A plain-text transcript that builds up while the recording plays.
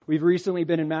We've recently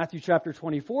been in Matthew chapter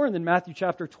 24 and then Matthew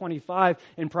chapter 25,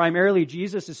 and primarily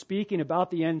Jesus is speaking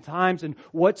about the end times and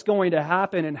what's going to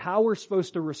happen and how we're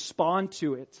supposed to respond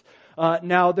to it.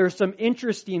 Now, there's some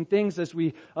interesting things as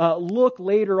we look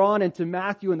later on into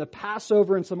Matthew and the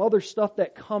Passover and some other stuff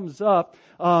that comes up.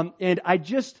 And I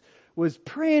just was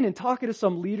praying and talking to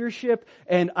some leadership,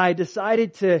 and I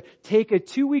decided to take a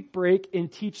 2-week break and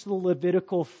teach the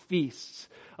Levitical feasts.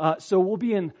 So we'll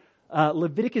be in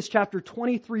Leviticus chapter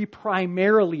 23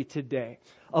 primarily today.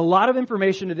 A lot of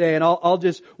information today, and I'll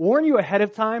just warn you ahead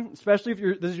of time, especially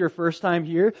if this is your first time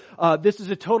here. This is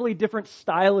a totally different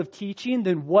style of teaching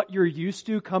than what you're used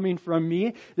to coming from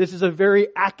me. This is a very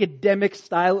academic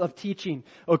style of teaching.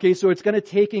 Okay, so it's going to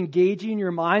take engaging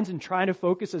your minds and trying to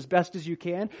focus as best as you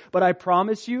can. But I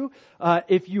promise you,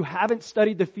 if you haven't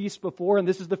studied the feast before and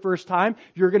this is the first time,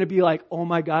 you're going to be like, oh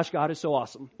my gosh, God is so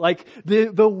awesome. Like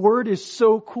the Word is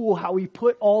so cool how He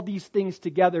put all these things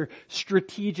together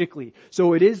strategically.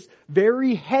 So it is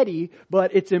very heady,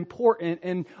 but it's important,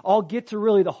 and I'll get to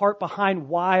really the heart behind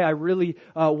why I really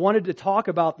wanted to talk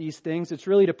about these things. It's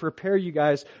really to prepare you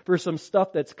guys for some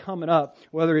stuff that's coming up,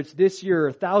 whether it's this year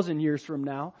or 1,000 years from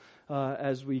now,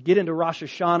 as we get into Rosh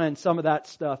Hashanah and some of that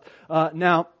stuff.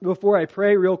 Now, before I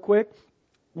pray real quick,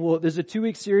 well, there's a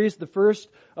 2-week series. The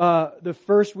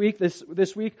first week,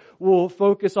 this week, we'll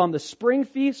focus on the spring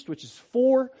feast, which is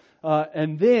 4,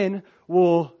 and then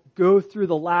we'll go through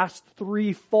the last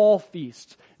 3 fall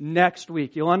feasts next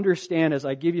week. You'll understand as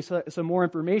I give you some more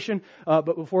information.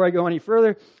 But before I go any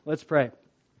further, let's pray.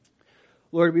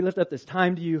 Lord, we lift up this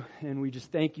time to you, and we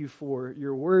just thank you for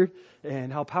your word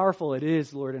and how powerful it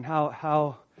is, Lord, and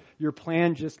how your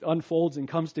plan just unfolds and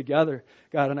comes together,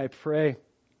 God. And I pray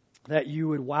that you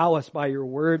would wow us by your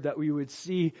word, that we would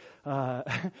see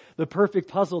the perfect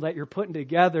puzzle that you're putting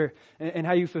together, and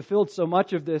how you fulfilled so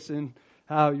much of this, and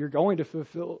how you're going to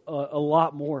fulfill a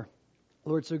lot more.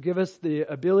 Lord, so give us the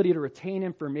ability to retain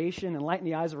information, enlighten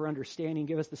the eyes of our understanding,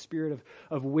 give us the spirit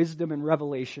of wisdom and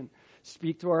revelation.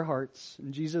 Speak to our hearts.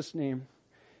 In Jesus' name,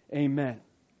 amen.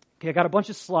 Okay, I got a bunch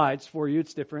of slides for you.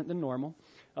 It's different than normal.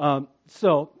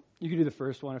 So you can do the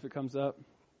first one if it comes up.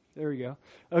 There we go.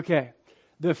 Okay.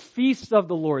 The feasts of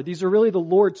the Lord. These are really the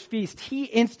Lord's feast. He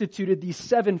instituted these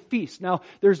 7 feasts. Now,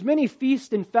 there's many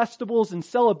feasts and festivals and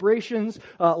celebrations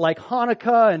like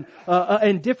Hanukkah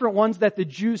and different ones that the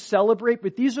Jews celebrate,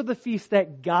 but these are the feasts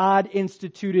that God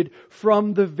instituted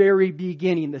from the very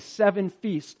beginning, the 7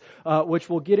 feasts, which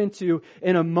we'll get into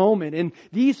in a moment. And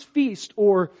these feasts,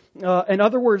 or in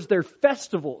other words, they're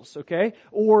festivals, okay,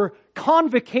 or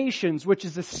convocations, which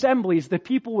is assemblies, that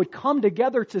people would come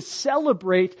together to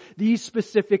celebrate these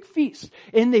specific feasts.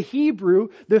 In the Hebrew,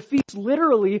 the feasts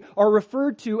literally are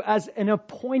referred to as an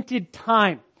appointed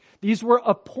time. These were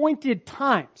appointed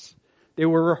times. They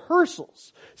were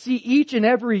rehearsals. See, each and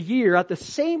every year, at the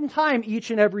same time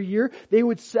each and every year, they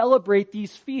would celebrate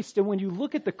these feasts. And when you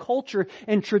look at the culture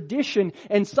and tradition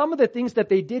and some of the things that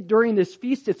they did during this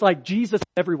feast, it's like Jesus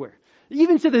everywhere.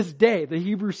 Even to this day, the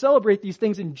Hebrews celebrate these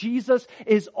things, and Jesus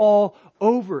is all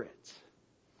over it.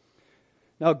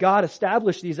 Now, God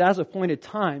established these as appointed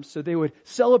times, so they would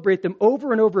celebrate them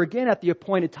over and over again at the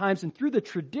appointed times. And through the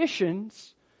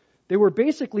traditions, they were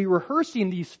basically rehearsing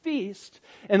these feasts,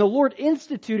 and the Lord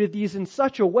instituted these in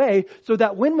such a way so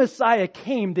that when Messiah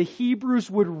came, the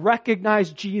Hebrews would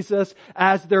recognize Jesus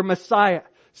as their Messiah.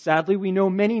 Sadly, we know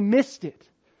many missed it.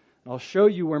 I'll show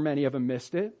you where many of them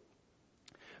missed it.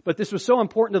 But this was so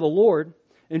important to the Lord.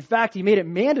 In fact, He made it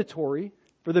mandatory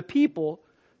for the people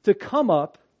to come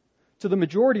up to the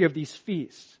majority of these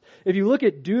feasts. If you look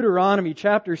at Deuteronomy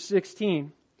chapter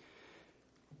 16,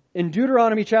 in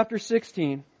Deuteronomy chapter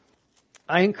 16,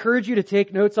 I encourage you to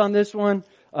take notes on this one.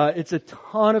 It's a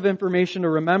ton of information to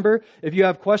remember. If you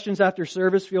have questions after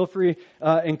service, feel free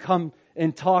and come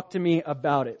and talk to me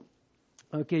about it.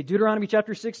 Okay, Deuteronomy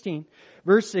chapter 16,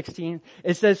 verse 16,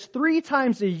 it says, 3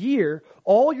 times a year,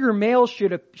 all your males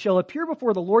shall appear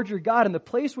before the Lord your God in the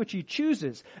place which He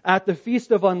chooses, at the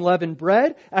feast of unleavened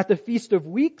bread, at the feast of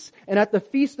weeks, and at the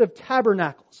feast of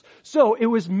tabernacles. So it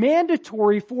was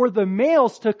mandatory for the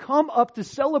males to come up to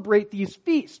celebrate these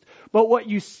feasts. But what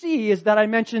you see is that I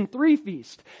mentioned 3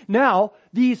 feasts. Now,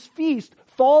 these feasts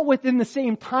fall within the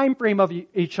same time frame of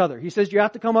each other. He says you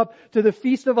have to come up to the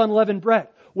feast of unleavened bread.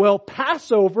 Well,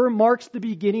 Passover marks the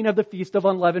beginning of the Feast of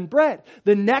Unleavened Bread.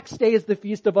 The next day is the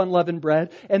Feast of Unleavened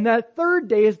Bread, and that third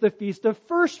day is the Feast of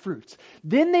First Fruits.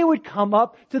 Then they would come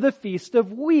up to the Feast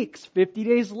of Weeks, 50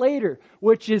 days later,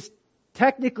 which is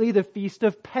technically the Feast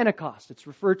of Pentecost. It's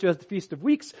referred to as the Feast of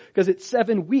Weeks because it's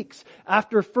 7 weeks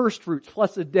after First Fruits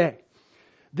plus a day.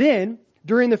 Then,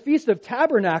 during the Feast of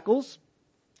Tabernacles,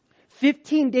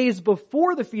 15 days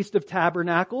before the Feast of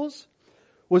Tabernacles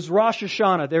was Rosh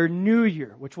Hashanah, their New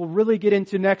Year, which we'll really get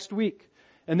into next week.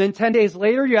 And then 10 days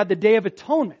later, you had the Day of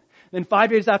Atonement. Then 5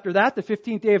 days after that, the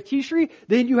 15th day of Tishri,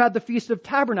 then you had the Feast of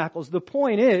Tabernacles. The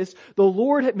point is, the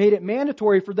Lord had made it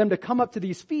mandatory for them to come up to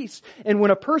these feasts. And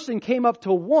when a person came up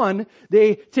to one,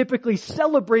 they typically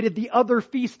celebrated the other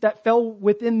feast that fell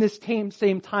within this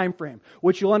same time frame,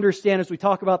 which you'll understand as we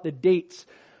talk about the dates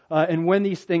and when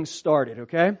these things started,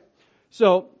 okay?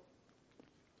 So,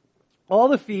 all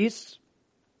the feasts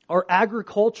are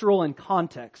agricultural in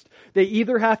context. They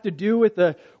either have to do with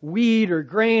the wheat or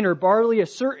grain or barley, a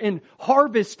certain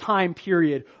harvest time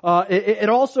period. It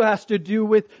also has to do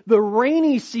with the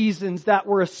rainy seasons that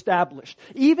were established.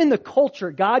 Even the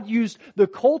culture. God used the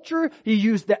culture. He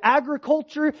used the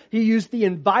agriculture. He used the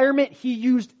environment. He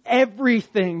used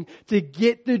everything to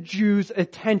get the Jews'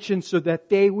 attention so that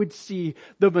they would see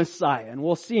the Messiah. And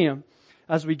we'll see him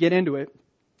as we get into it.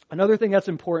 Another thing that's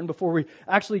important before we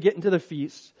actually get into the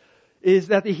feasts is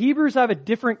that the Hebrews have a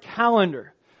different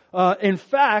calendar. In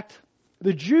fact,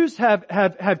 the Jews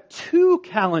have two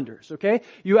calendars, okay?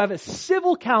 You have a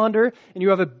civil calendar and you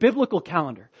have a biblical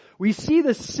calendar. We see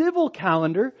the civil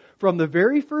calendar from the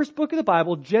very first book of the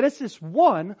Bible, Genesis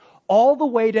 1, all the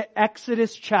way to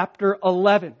Exodus chapter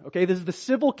 11. Okay, this is the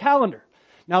civil calendar.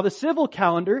 Now the civil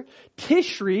calendar,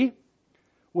 Tishri,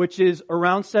 which is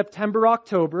around September,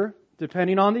 October,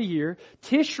 depending on the year.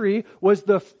 Tishri was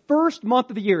the first month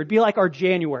of the year. It'd be like our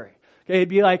January. Okay, it'd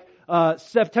be like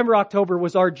September, October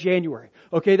was our January.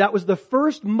 Okay, that was the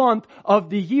first month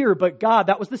of the year, but God,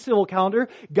 that was the civil calendar.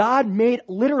 God made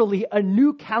literally a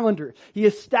new calendar. He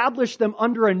established them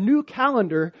under a new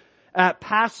calendar at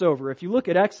Passover. If you look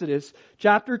at Exodus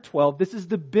chapter 12, this is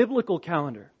the biblical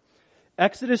calendar.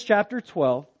 Exodus chapter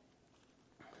 12.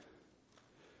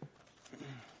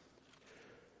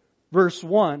 Verse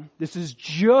 1, this is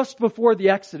just before the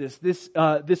Exodus. This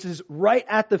is right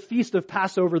at the Feast of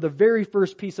Passover, the very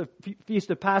first Feast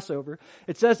of Passover.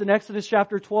 It says in Exodus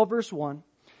chapter 12, verse 1,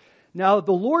 "Now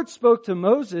the Lord spoke to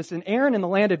Moses and Aaron in the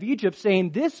land of Egypt, saying,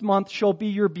 This month shall be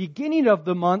your beginning of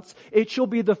the months. It shall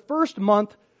be the first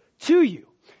month to you."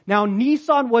 Now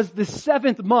Nisan was the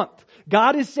 7th month.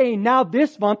 God is saying now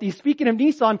this month, He's speaking of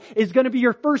Nisan, is going to be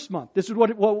your first month. This is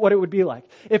what it would be like.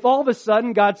 If all of a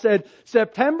sudden God said,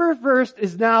 September 1st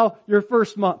is now your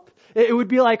first month. It would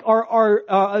be like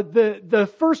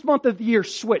the first month of the year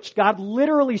switched. God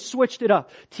literally switched it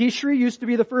up. Tishri used to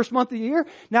be the first month of the year.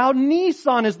 Now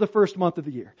Nisan is the first month of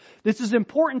the year. This is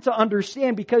important to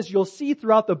understand because you'll see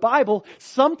throughout the Bible,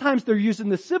 sometimes they're using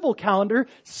the civil calendar,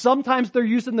 sometimes they're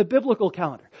using the biblical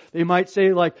calendar. They might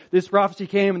say like, this prophecy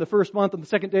came in the first month on the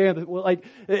second day of the,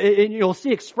 and you'll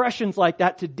see expressions like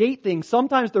that to date things.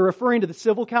 Sometimes they're referring to the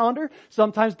civil calendar,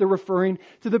 sometimes they're referring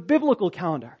to the biblical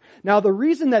calendar. Now the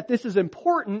reason that this is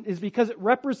important is because it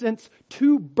represents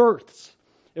two births.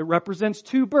 It represents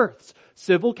two births.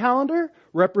 Civil calendar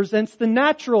represents the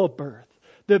natural birth.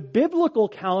 The biblical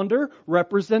calendar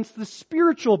represents the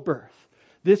spiritual birth.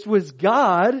 This was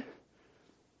God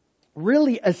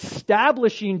really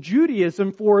establishing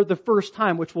Judaism for the first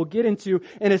time, which we'll get into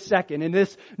in a second. And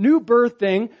this new birth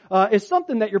thing is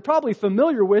something that you're probably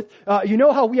familiar with. You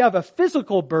know how we have a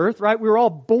physical birth, right? We were all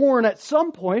born at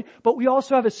some point, but we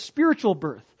also have a spiritual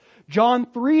birth. John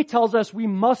 3 tells us we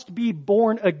must be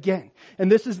born again. And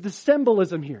this is the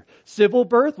symbolism here. Civil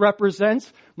birth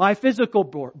represents my physical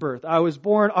birth. I was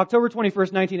born October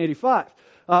 21st, 1985.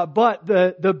 But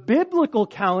the biblical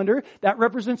calendar, that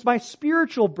represents my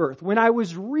spiritual birth, when I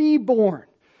was reborn.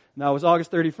 And that was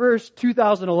August 31st,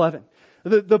 2011.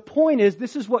 The point is,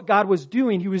 this is what God was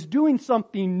doing. He was doing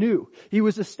something new. He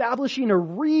was establishing a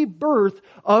rebirth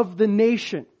of the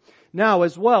nation. Now,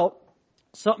 as well,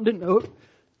 something to note,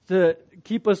 to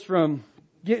keep us from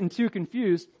getting too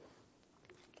confused,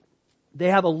 they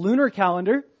have a lunar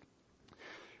calendar.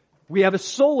 We have a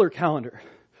solar calendar.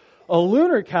 A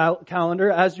lunar calendar,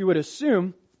 as you would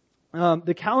assume,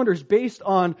 the calendar is based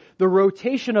on the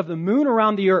rotation of the moon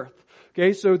around the earth.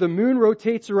 Okay, so the moon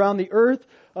rotates around the earth,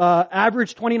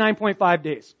 average 29.5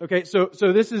 days. Okay, so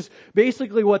this is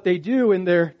basically what they do in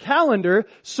their calendar.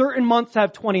 Certain months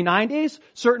have 29 days,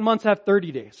 certain months have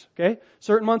 30 days. Okay,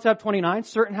 certain months have 29,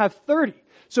 certain have 30.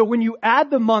 So when you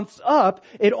add the months up,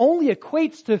 it only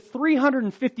equates to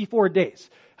 354 days.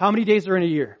 How many days are in a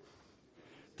year?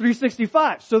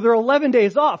 365. So they're 11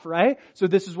 days off, right? So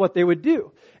this is what they would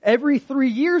do. Every 3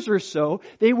 years or so,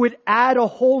 they would add a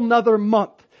whole nother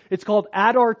month. It's called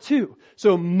Adar 2.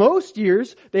 So most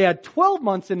years, they had 12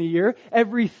 months in a year.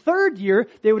 Every third year,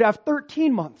 they would have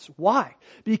 13 months. Why?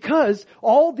 Because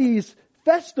all these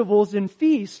festivals and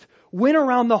feasts when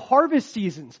around the harvest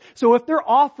seasons. So if they're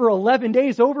off for 11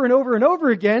 days over and over and over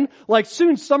again, like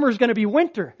soon summer's going to be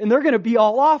winter and they're going to be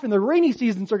all off and the rainy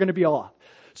seasons are going to be all off.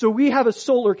 So we have a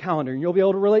solar calendar and you'll be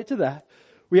able to relate to that.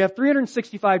 We have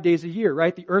 365 days a year,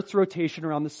 right? The Earth's rotation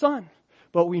around the sun.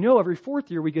 But we know every fourth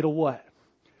year we get a what?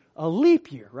 A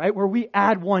leap year, right? Where we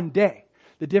add one day.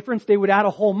 The difference, they would add a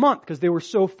whole month because they were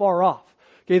so far off.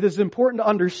 Okay, this is important to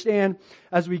understand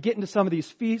as we get into some of these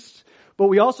feasts. But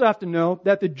we also have to know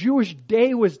that the Jewish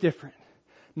day was different.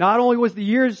 Not only was the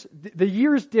years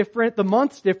different, the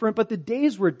months different, but the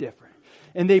days were different.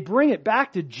 And they bring it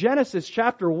back to Genesis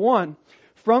chapter 1.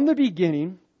 From the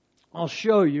beginning, I'll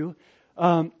show you.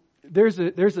 There's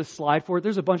a slide for it.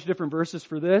 There's a bunch of different verses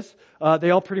for this. They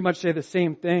all pretty much say the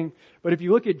same thing. But if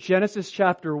you look at Genesis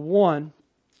chapter 1,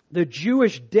 the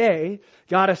Jewish day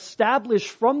got established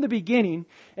from the beginning.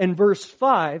 In verse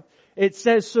 5, it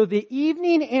says, so the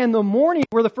evening and the morning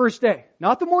were the first day.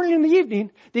 Not the morning and the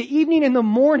evening and the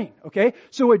morning. Okay?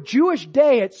 So a Jewish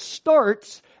day, it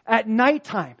starts at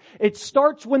nighttime. It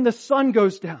starts when the sun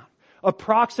goes down.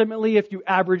 Approximately, if you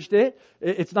averaged it,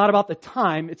 it's not about the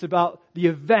time, it's about the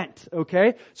event,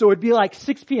 okay? So it'd be like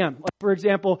 6 p.m. Like for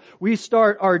example, we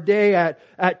start our day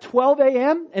at 12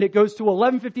 a.m. and it goes to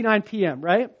 11:59 p.m.,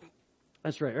 right?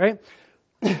 That's right?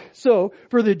 So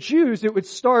for the Jews, it would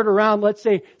start around, let's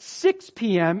say, 6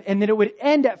 p.m. and then it would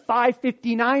end at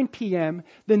 5:59 p.m.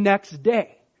 the next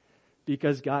day.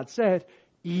 Because God said,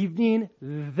 evening,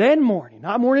 then morning.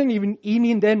 Not morning, even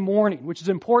evening, then morning, which is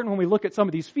important when we look at some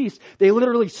of these feasts. They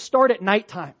literally start at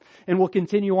nighttime and will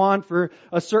continue on for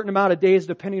a certain amount of days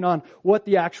depending on what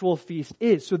the actual feast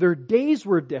is. So their days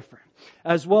were different.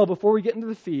 As well, before we get into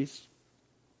the feast,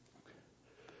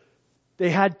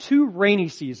 they had 2 rainy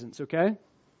seasons, okay?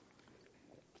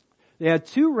 They had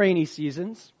 2 rainy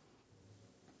seasons.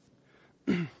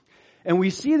 And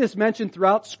we see this mentioned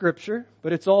throughout Scripture,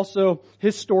 but it's also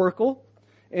historical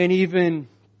and even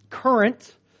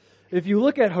current. If you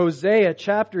look at Hosea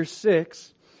chapter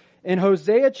 6, in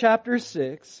Hosea chapter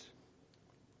 6,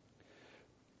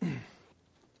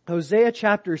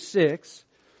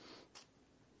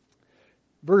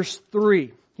 verse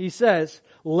 3, he says,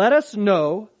 let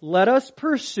us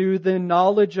pursue the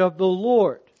knowledge of the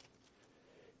Lord.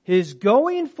 His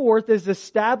going forth is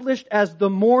established as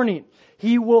the morning.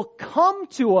 He will come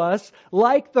to us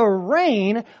like the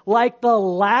rain, like the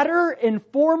latter and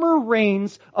former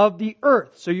rains of the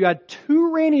earth. So you had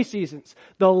 2 rainy seasons,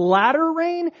 the latter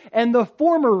rain and the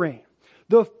former rain.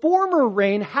 The former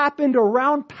rain happened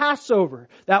around Passover.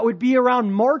 That would be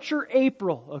around March or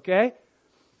April, okay?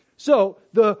 So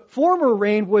the former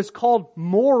rain was called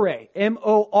Moreh,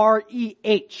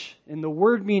 M-O-R-E-H, and the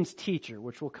word means teacher,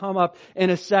 which will come up in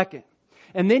a second.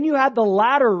 And then you had the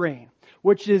latter rain,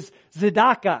 which is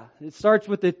Zedakah. It starts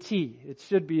with a T. It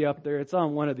should be up there. It's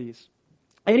on one of these.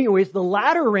 Anyways, the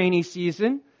latter rainy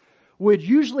season would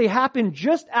usually happen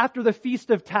just after the Feast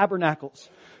of Tabernacles.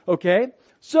 Okay?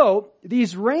 So,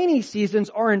 these rainy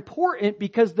seasons are important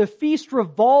because the feasts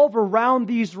revolve around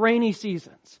these rainy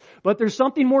seasons. But there's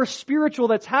something more spiritual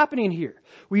that's happening here.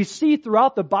 We see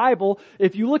throughout the Bible,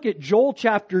 if you look at Joel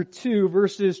chapter 2,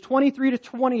 verses 23 to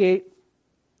 28,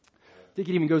 I think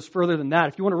it even goes further than that.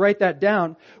 If you want to write that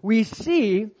down, we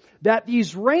see that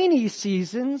these rainy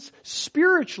seasons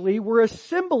spiritually were a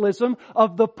symbolism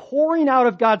of the pouring out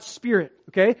of God's Spirit.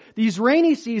 Okay? These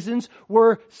rainy seasons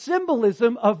were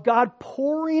symbolism of God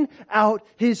pouring out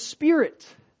His Spirit.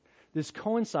 This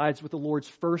coincides with the Lord's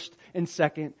first and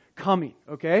second coming.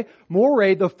 Okay?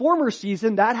 Moreh, the former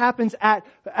season, that happens at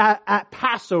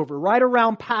Passover, right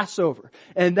around Passover.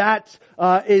 And that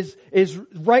is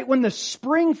right when the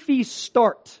spring feast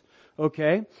starts.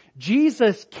 Okay?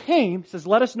 Jesus came, says,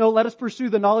 let us pursue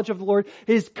the knowledge of the Lord.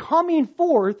 His coming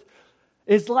forth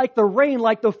is like the rain,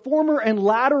 like the former and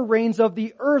latter rains of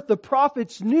the earth. The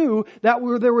prophets knew that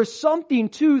there was something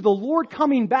to the Lord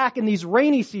coming back in these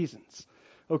rainy seasons.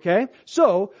 Okay?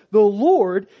 So, the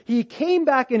Lord, He came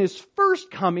back in His first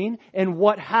coming, and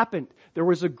what happened? There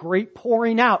was a great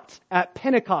pouring out at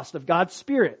Pentecost of God's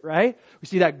Spirit, right? We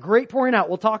see that great pouring out.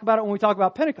 We'll talk about it when we talk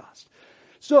about Pentecost.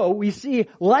 So, we see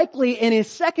likely in His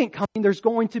second coming, there's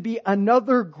going to be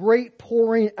another great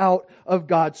pouring out of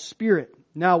God's Spirit.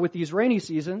 Now, with these rainy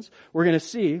seasons, we're going to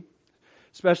see,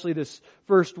 especially this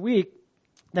first week,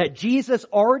 that Jesus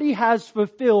already has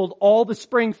fulfilled all the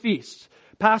spring feasts.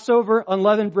 Passover,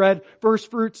 unleavened bread,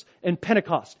 first fruits, and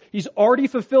Pentecost. He's already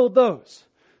fulfilled those.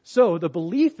 So the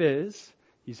belief is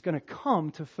He's going to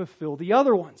come to fulfill the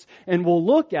other ones. And we'll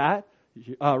look at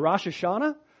Rosh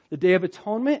Hashanah, the Day of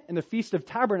Atonement, and the Feast of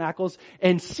Tabernacles,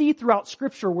 and see throughout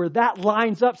Scripture where that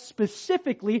lines up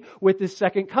specifically with His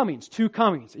second comings, two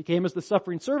comings. He came as the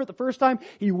suffering servant the first time.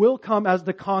 He will come as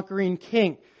the conquering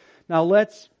king. Now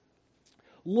let's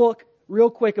look real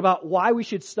quick about why we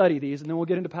should study these, and then we'll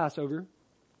get into Passover.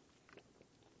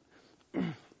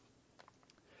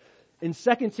 In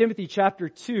 2 Timothy chapter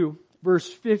 2, verse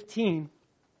 15,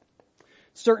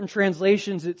 certain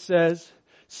translations it says,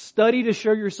 study to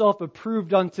show yourself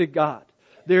approved unto God.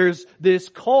 There's this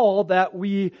call that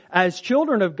we as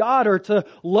children of God are to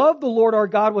love the Lord our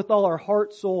God with all our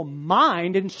heart, soul,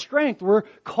 mind, and strength. We're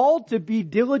called to be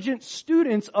diligent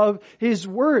students of His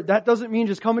Word. That doesn't mean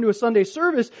just coming to a Sunday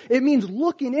service. It means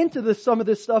looking into some of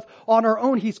this stuff on our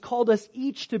own. He's called us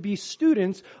each to be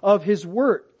students of His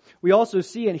Word. We also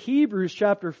see in Hebrews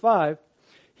chapter 5,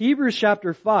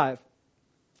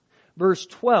 verse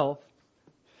 12,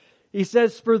 he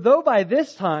says, for though by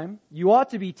this time you ought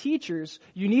to be teachers,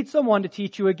 you need someone to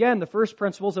teach you again the first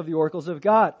principles of the oracles of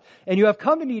God. And you have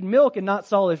come to need milk and not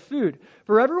solid food.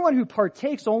 For everyone who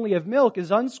partakes only of milk is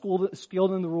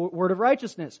unskilled in the word of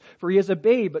righteousness. For he is a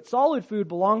babe, but solid food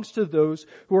belongs to those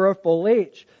who are of full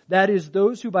age. That is,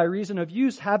 those who by reason of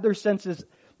use have their senses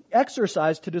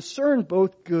exercised to discern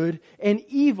both good and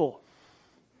evil.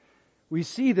 We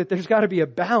see that there's got to be a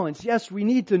balance. Yes, we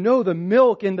need to know the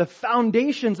milk and the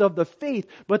foundations of the faith,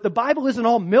 but the Bible isn't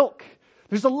all milk.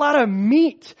 There's a lot of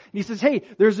meat. And he says, hey,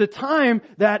 there's a time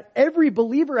that every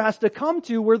believer has to come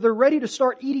to where they're ready to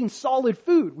start eating solid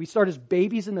food. We start as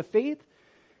babies in the faith,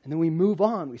 and then we move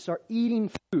on. We start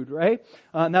eating food, right?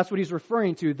 And that's what he's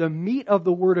referring to, the meat of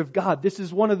the Word of God. This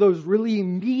is one of those really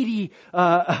meaty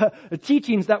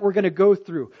teachings that we're going to go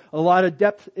through. A lot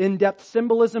of in-depth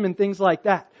symbolism and things like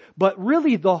that. But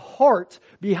really the heart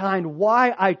behind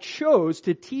why I chose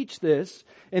to teach this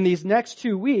in these next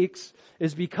 2 weeks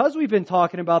is because we've been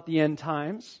talking about the end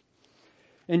times.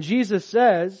 And Jesus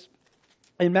says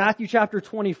in Matthew chapter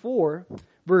 24,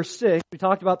 verse 6, we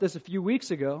talked about this a few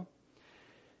weeks ago,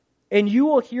 and you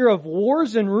will hear of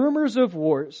wars and rumors of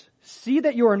wars. See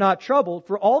that you are not troubled,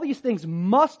 for all these things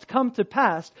must come to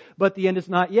pass, but the end is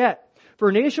not yet.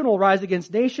 For nation will rise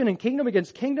against nation and kingdom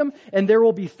against kingdom, and there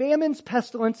will be famines,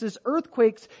 pestilences,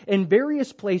 earthquakes in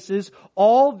various places.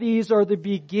 All these are the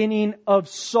beginning of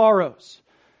sorrows.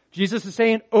 Jesus is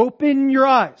saying, open your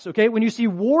eyes, okay? When you see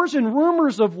wars and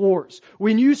rumors of wars,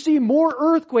 when you see more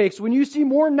earthquakes, when you see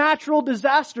more natural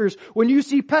disasters, when you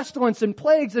see pestilence and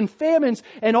plagues and famines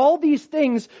and all these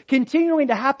things continuing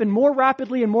to happen more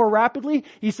rapidly and more rapidly,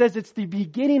 he says it's the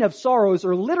beginning of sorrows,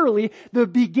 or literally the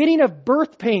beginning of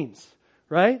birth pains.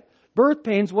 Right? Birth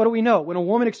pains, what do we know? When a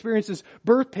woman experiences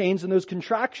birth pains and those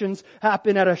contractions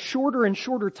happen at a shorter and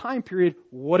shorter time period,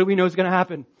 what do we know is going to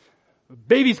happen? A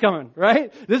baby's coming,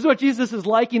 right? This is what Jesus is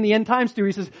liking the end times to.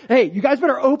 He says, hey, you guys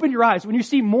better open your eyes. When you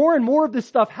see more and more of this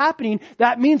stuff happening,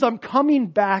 that means I'm coming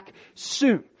back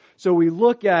soon. So we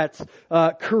look at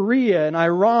Korea and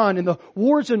Iran and the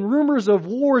wars and rumors of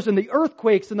wars and the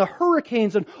earthquakes and the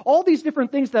hurricanes and all these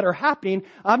different things that are happening.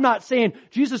 I'm not saying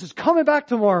Jesus is coming back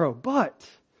tomorrow, but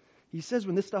he says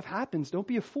when this stuff happens, don't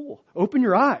be a fool. Open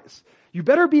your eyes. You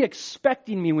better be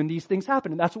expecting me when these things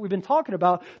happen. And that's what we've been talking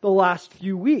about the last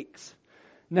few weeks.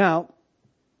 Now,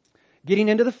 getting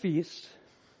into the feast,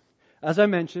 as I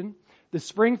mentioned, the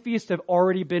spring feasts have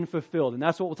already been fulfilled. And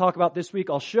that's what we'll talk about this week.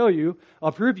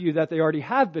 I'll prove you that they already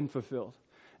have been fulfilled.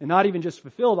 And not even just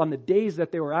fulfilled on the days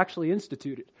that they were actually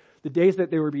instituted, the days that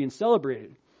they were being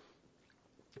celebrated.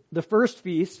 The first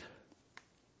feast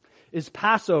is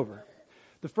Passover.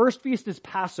 The first feast is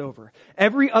Passover.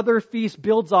 Every other feast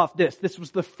builds off this. This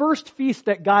was the first feast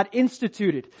that God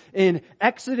instituted in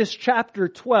Exodus chapter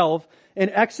 12. In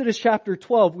Exodus chapter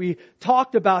 12, we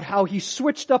talked about how He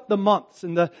switched up the months,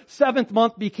 and the 7th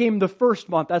month became the first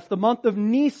month. That's the month of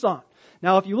Nisan.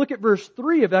 Now, if you look at verse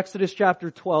 3 of Exodus chapter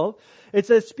 12, it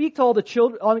says, speak to all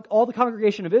the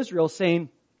congregation of Israel, saying,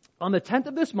 on the 10th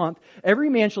of this month, every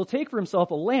man shall take for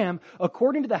himself a lamb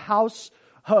according to the house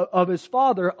of his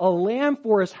father, a lamb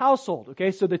for his household.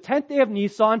 Okay, so the 10th day of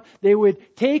Nisan, they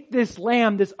would take this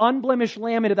lamb, this unblemished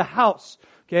lamb, into the house.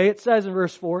 Okay, it says in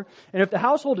verse 4, and if the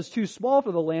household is too small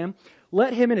for the lamb,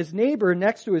 let him and his neighbor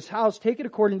next to his house take it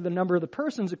according to the number of the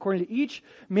persons, according to each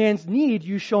man's need,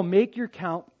 you shall make your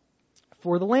count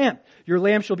for the lamb. Your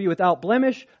lamb shall be without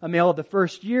blemish, a male of the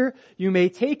first year. You may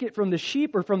take it from the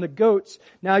sheep or from the goats.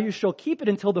 Now you shall keep it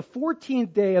until the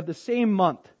 14th day of the same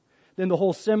month. Then the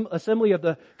whole assembly of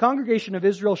the congregation of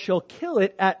Israel shall kill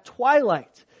it at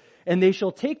twilight. And they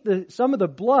shall take some of the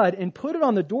blood and put it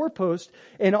on the doorpost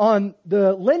and on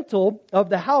the lintel of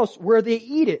the house where they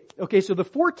eat it. Okay, so the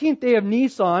 14th day of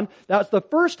Nisan, that's the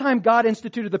first time God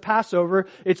instituted the Passover.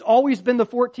 It's always been the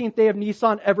 14th day of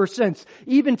Nisan ever since,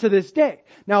 even to this day.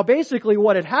 Now basically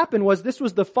what had happened was this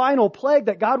was the final plague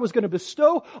that God was going to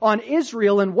bestow on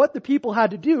Israel, and what the people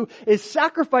had to do is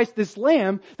sacrifice this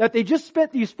lamb that they just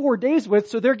spent these 4 days with,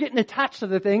 so they're getting attached to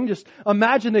the thing. Just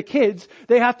imagine the kids.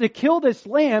 They have to kill this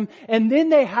lamb, and then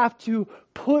they have to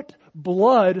put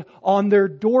blood on their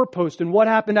doorpost. And what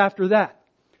happened after that?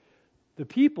 The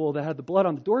people that had the blood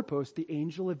on the doorpost, the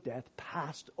angel of death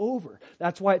passed over.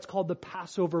 That's why it's called the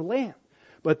Passover lamb.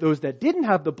 But those that didn't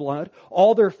have the blood,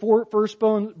 all their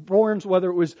firstborns, whether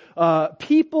it was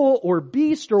people or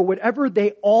beast or whatever,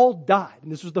 they all died.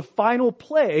 And this was the final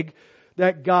plague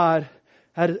that God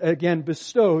had again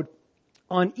bestowed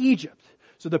on Egypt.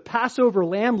 So the Passover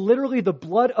lamb, literally the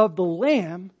blood of the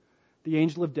lamb, the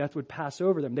angel of death would pass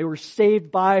over them. They were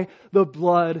saved by the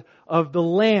blood of the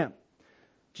lamb.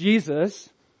 Jesus,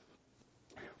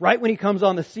 right when he comes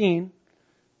on the scene,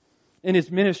 in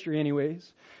his ministry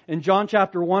anyways, in John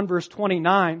chapter 1 verse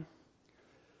 29,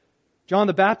 John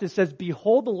the Baptist says,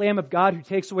 "Behold the Lamb of God who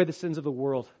takes away the sins of the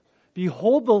world."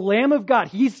 Behold the Lamb of God.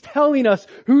 He's telling us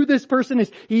who this person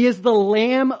is. He is the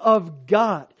Lamb of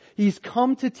God. He's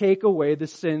come to take away the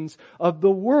sins of the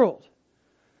world.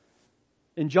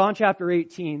 In John chapter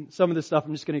 18, some of the stuff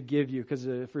I'm just going to give you because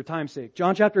for time's sake.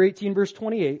 John chapter 18 verse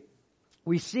 28,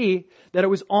 we see that it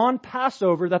was on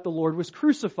Passover that the Lord was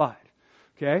crucified.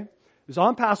 Okay? It was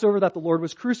on Passover that the Lord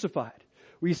was crucified.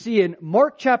 We see in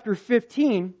Mark chapter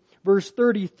 15 verse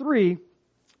 33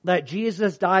 that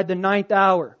Jesus died the 9th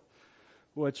hour,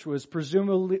 which was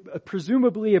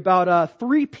presumably about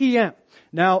 3 p.m.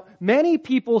 Now, many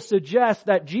people suggest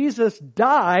that Jesus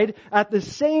died at the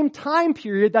same time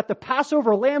period that the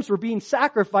Passover lambs were being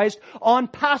sacrificed on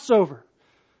Passover.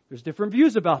 There's different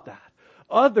views about that.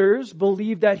 Others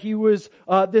believe that he was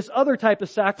this other type of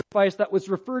sacrifice that was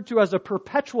referred to as a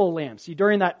perpetual lamb. See,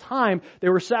 during that time, they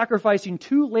were sacrificing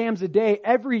 2 lambs a day,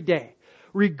 every day.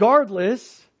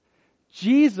 Regardless,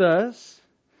 Jesus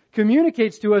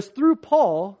communicates to us through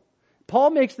Paul. Paul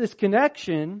makes this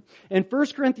connection in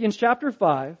 1 Corinthians chapter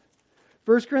 5.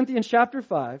 1 Corinthians chapter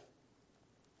 5.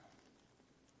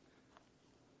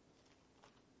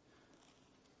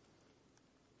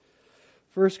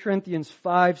 1 Corinthians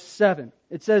 5:7.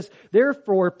 It says,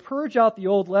 "Therefore purge out the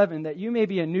old leaven, that you may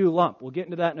be a new lump." We'll get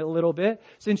into that in a little bit.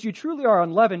 "Since you truly are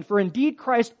unleavened, for indeed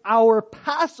Christ our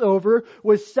Passover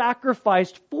was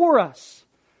sacrificed for us."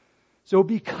 So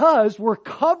because we're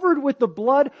covered with the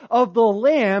blood of the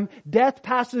Lamb, death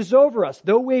passes over us.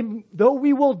 Though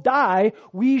we will die,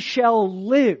 we shall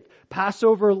live.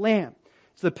 Passover Lamb.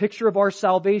 It's the picture of our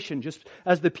salvation. Just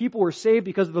as the people were saved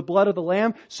because of the blood of the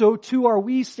Lamb, so too are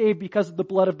we saved because of the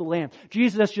blood of the Lamb.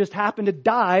 Jesus just happened to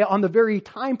die on the very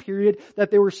time period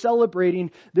that they were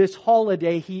celebrating this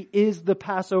holiday. He is the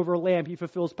Passover Lamb. He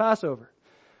fulfills Passover.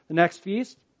 The next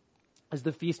feast is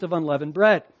the Feast of Unleavened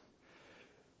Bread.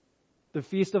 The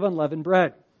Feast of Unleavened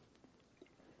Bread.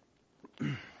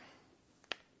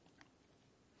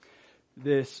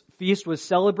 This feast was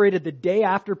celebrated the day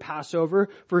after Passover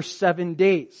for 7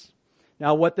 days.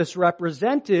 Now what this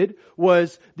represented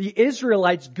was the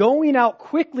Israelites going out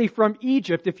quickly from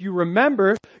Egypt. If you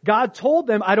remember, God told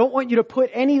them, "I don't want you to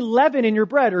put any leaven in your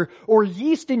bread or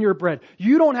yeast in your bread."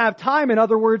 You don't have time, in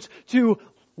other words, to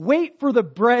wait for the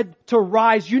bread to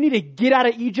rise. You need to get out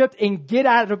of Egypt and get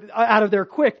out of there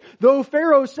quick. Though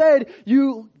Pharaoh said,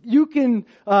 you can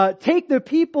take the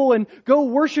people and go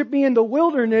worship me in the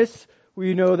wilderness,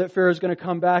 we know that Pharaoh is going to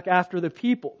come back after the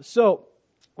people. So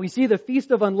we see the Feast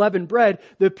of Unleavened Bread.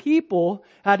 The people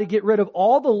had to get rid of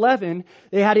all the leaven.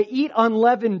 They had to eat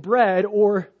unleavened bread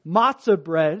or matzah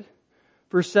bread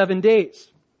for 7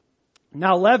 days.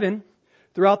 Now leaven,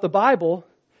 throughout the Bible,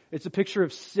 it's a picture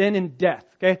of sin and death.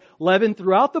 Okay? Leaven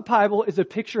throughout the Bible is a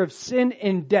picture of sin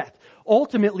and death.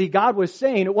 Ultimately, God was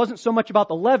saying, it wasn't so much about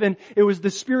the leaven, it was the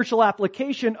spiritual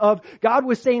application of God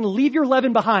was saying, leave your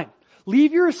leaven behind.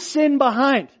 Leave your sin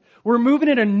behind. We're moving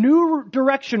in a new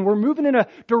direction. We're moving in a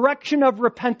direction of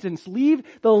repentance. Leave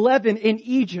the leaven in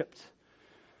Egypt.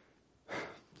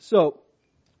 So,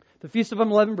 the Feast of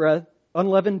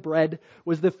Unleavened Bread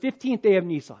was the 15th day of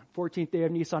Nisan. 14th day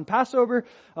of Nisan, Passover.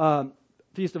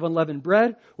 Feast of Unleavened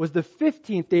Bread was the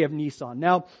 15th day of Nisan.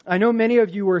 Now, I know many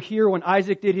of you were here when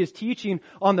Isaac did his teaching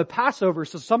on the Passover,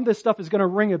 so some of this stuff is going to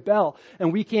ring a bell,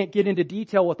 and we can't get into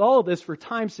detail with all of this for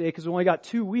time's sake because we only got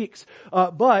 2 weeks.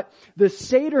 But the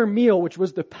Seder meal, which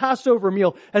was the Passover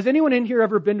meal, has anyone in here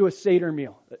ever been to a Seder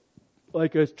meal?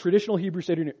 like a traditional Hebrew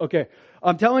Seder meal. Okay,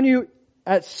 I'm telling you,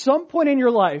 at some point in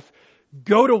your life,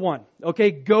 go to one.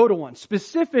 Okay, go to one.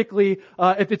 Specifically,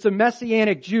 if it's a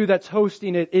Messianic Jew that's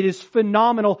hosting it, it is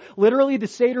phenomenal. Literally, the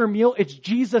Seder meal, it's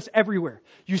Jesus everywhere.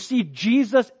 You see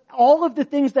Jesus, all of the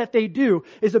things that they do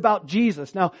is about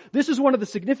Jesus. Now, this is one of the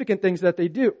significant things that they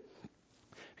do,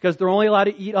 because they're only allowed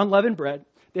to eat unleavened bread.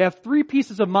 They have 3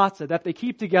 pieces of matzah that they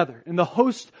keep together. And the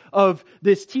host of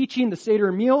this teaching, the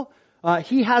Seder meal,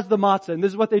 he has the matzah, and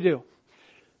this is what they do.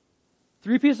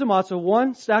 3 pieces of matzah,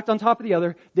 one stacked on top of the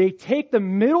other. They take the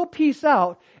middle piece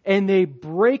out and they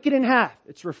break it in half.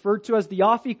 It's referred to as the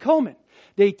afikomen.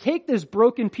 They take this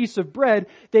broken piece of bread,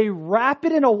 they wrap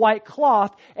it in a white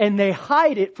cloth, and they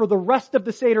hide it for the rest of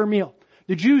the Seder meal.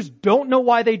 The Jews don't know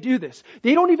why they do this.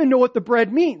 They don't even know what the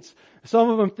bread means. Some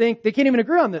of them think, they can't even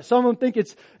agree on this. Some of them think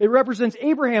it represents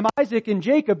Abraham, Isaac, and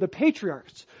Jacob, the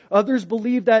patriarchs. Others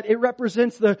believe that it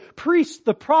represents the priests,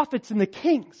 the prophets, and the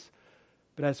kings.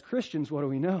 But as Christians, what do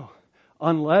we know?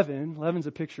 Unleavened, leaven's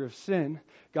a picture of sin.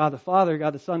 God the Father,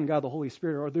 God the Son, and God the Holy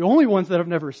Spirit are the only ones that have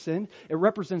never sinned. It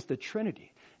represents the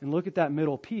Trinity. And look at that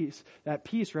middle piece. That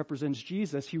piece represents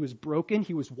Jesus. He was broken,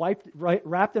 he was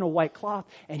wrapped in a white cloth,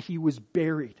 and he was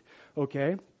buried.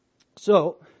 Okay?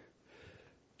 So,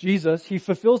 Jesus, he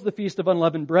fulfills the feast of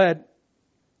unleavened bread,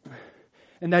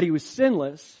 and that he was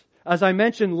sinless. As I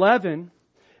mentioned, leaven,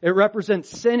 it represents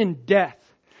sin and death.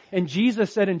 And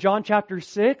Jesus said in John chapter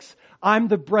 6, I'm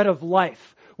the bread of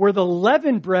life. Where the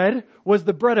leavened bread was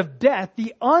the bread of death,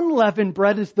 the unleavened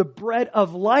bread is the bread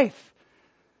of life.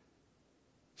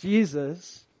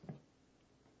 Jesus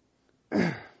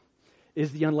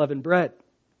is the unleavened bread.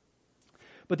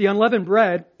 But the unleavened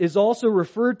bread is also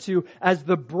referred to as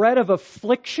the bread of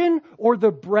affliction or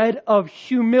the bread of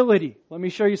humility. Let me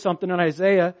show you something in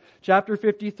Isaiah chapter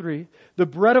 53. The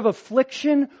bread of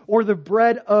affliction or the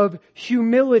bread of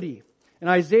humility. In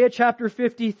Isaiah chapter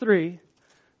 53,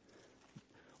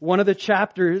 one of the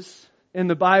chapters in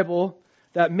the Bible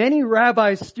that many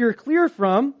rabbis steer clear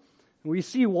from, we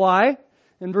see why.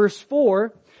 In verse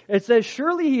 4, it says,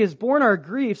 surely he has borne our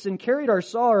griefs and carried our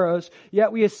sorrows,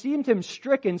 yet we esteemed him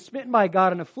stricken, smitten by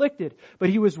God, and afflicted.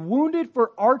 But he was wounded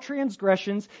for our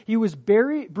transgressions, he was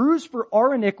bruised for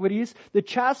our iniquities, the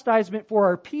chastisement for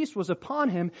our peace was upon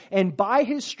him, and by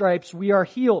his stripes we are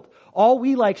healed. All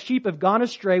we like sheep have gone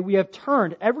astray, we have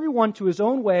turned every one to his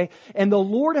own way, and the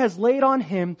Lord has laid on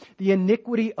him the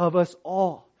iniquity of us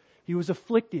all. He was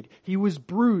afflicted. He was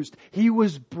bruised. He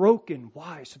was broken.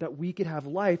 Why? So that we could have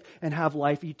life and have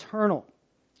life eternal.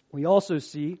 We also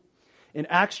see in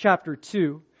Acts chapter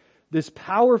 2, this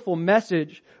powerful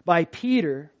message by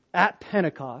Peter at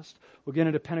Pentecost. We'll get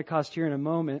into Pentecost here in a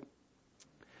moment.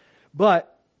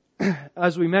 But,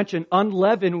 as we mentioned,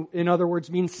 unleavened, in other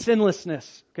words, means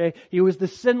sinlessness. Okay? He was the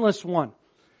sinless one.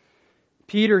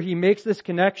 Peter, he makes this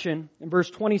connection in verse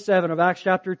 27 of Acts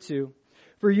chapter 2.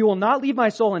 For you will not leave my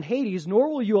soul in Hades,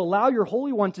 nor will you allow your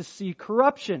Holy One to see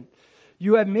corruption.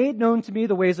 You have made known to me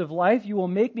the ways of life. You will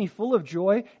make me full of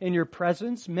joy in your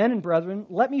presence. Men and brethren,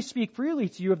 let me speak freely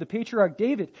to you of the patriarch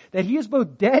David, that he is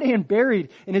both dead and buried,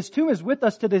 and his tomb is with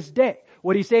us to this day.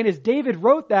 What he's saying is David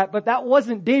wrote that, but that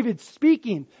wasn't David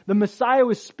speaking. The Messiah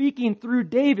was speaking through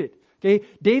David. Okay?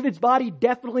 David's body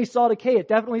definitely saw decay. It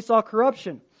definitely saw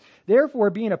corruption. Therefore,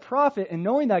 being a prophet and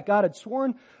knowing that God had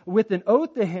sworn with an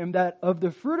oath to him that of the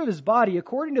fruit of his body,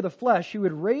 according to the flesh, he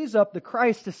would raise up the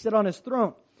Christ to sit on his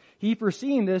throne. He,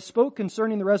 foreseeing this, spoke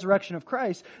concerning the resurrection of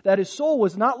Christ, that his soul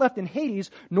was not left in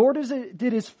Hades, nor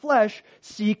did his flesh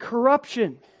see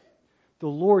corruption. The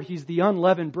Lord, he's the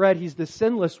unleavened bread, he's the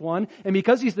sinless one, and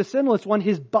because he's the sinless one,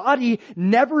 his body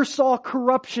never saw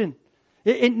corruption.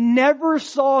 It never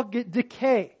saw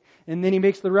decay. And then he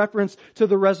makes the reference to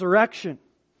the resurrection.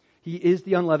 He is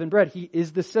the unleavened bread. He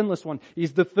is the sinless one.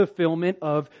 He's the fulfillment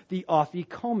of the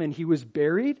afikomen. He was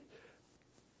buried,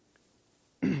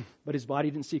 but his body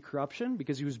didn't see corruption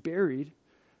because he was buried,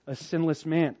 a sinless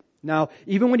man. Now,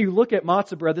 even when you look at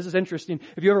matzah bread, this is interesting.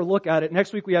 If you ever look at it,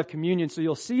 next week we have communion, so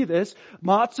you'll see this.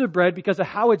 Matzah bread, because of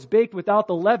how it's baked without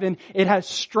the leaven, it has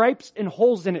stripes and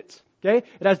holes in it. Okay?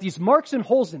 It has these marks and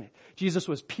holes in it. Jesus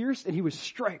was pierced and he was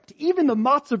striped. Even the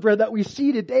matzah bread that we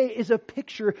see today is a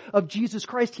picture of Jesus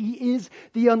Christ. He is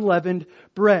the unleavened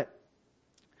bread.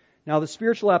 Now the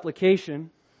spiritual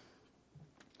application,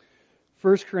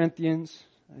 1 Corinthians,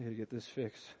 I gotta get this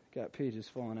fixed. Got pages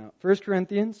falling out. 1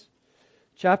 Corinthians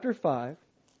chapter 5.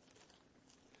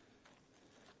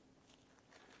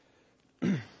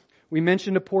 We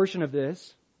mentioned a portion of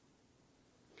this.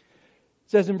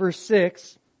 It says in verse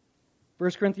 6, 1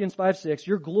 Corinthians 5:6,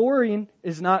 your glorying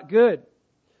is not good.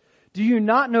 Do you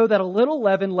not know that a little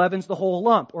leaven leavens the whole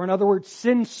lump? Or in other words,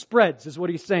 sin spreads, is what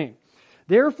he's saying.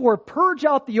 Therefore, purge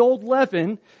out the old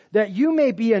leaven, that you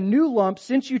may be a new lump,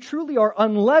 since you truly are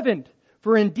unleavened.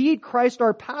 For indeed, Christ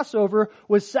our Passover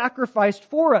was sacrificed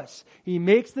for us. He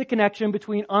makes the connection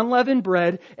between unleavened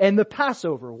bread and the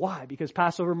Passover. Why? Because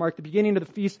Passover marked the beginning of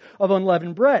the feast of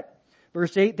unleavened bread.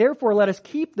 Verse 8, therefore let us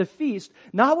keep the feast,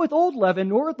 not with old leaven,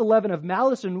 nor with the leaven of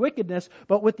malice and wickedness,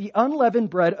 but with the unleavened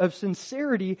bread of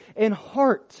sincerity and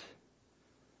heart.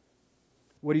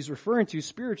 What he's referring to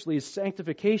spiritually is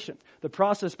sanctification, the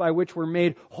process by which we're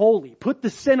made holy. Put the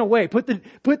sin away. Put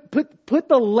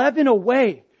the leaven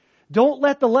away. Don't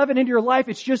let the leaven into your life.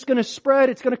 It's just going to spread.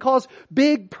 It's going to cause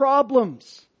big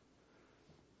problems.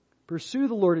 Pursue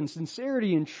the Lord in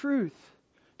sincerity and truth.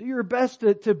 Do your best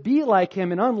to be like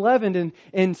Him and unleavened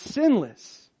and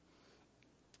sinless.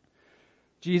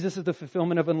 Jesus is the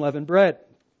fulfillment of unleavened bread.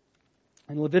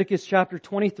 In Leviticus chapter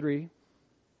 23,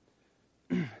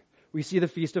 we see the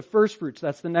Feast of First Fruits.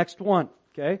 That's the next one.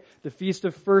 Okay? The Feast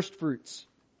of First Fruits.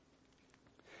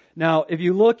 Now, if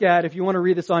you want to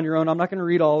read this on your own, I'm not going to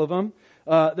read all of them.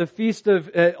 The feast of,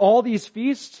 all these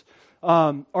feasts,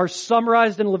 are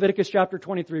summarized in Leviticus chapter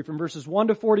 23. From verses 1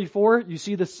 to 44, you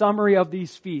see the summary of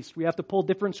these feasts. We have to pull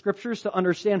different scriptures to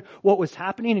understand what was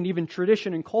happening, and even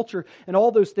tradition and culture and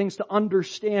all those things to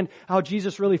understand how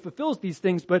Jesus really fulfills these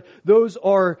things. But those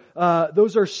are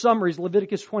summaries.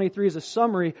 Leviticus 23 is a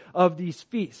summary of these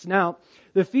feasts. Now,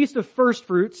 the Feast of First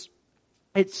Fruits,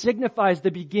 it signifies the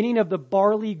beginning of the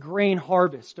barley grain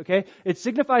harvest, okay? It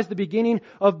signifies the beginning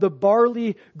of the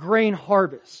barley grain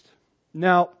harvest.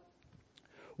 Now,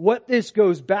 what this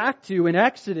goes back to in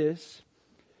Exodus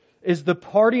is the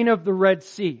parting of the Red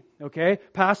Sea, okay?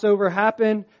 Passover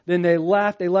happened, then they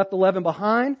left the leaven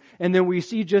behind, and then we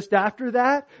see just after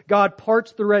that, God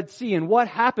parts the Red Sea. And what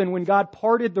happened when God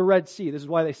parted the Red Sea? This is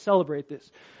why they celebrate this.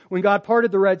 When God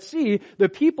parted the Red Sea, the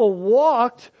people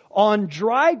walked on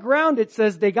dry ground. It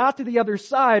says they got to the other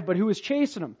side, but who was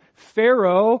chasing them?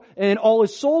 Pharaoh and all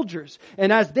his soldiers.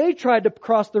 And as they tried to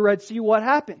cross the Red Sea, what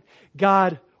happened?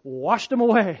 God washed them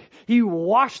away. He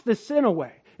washed the sin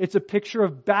away. It's a picture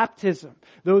of baptism.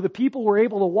 Though the people were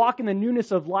able to walk in the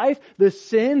newness of life, the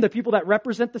sin, the people that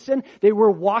represent the sin, they were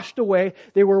washed away.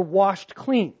 They were washed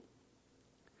clean.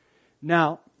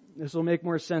 Now, this will make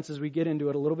more sense as we get into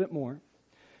it a little bit more.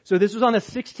 So this was on the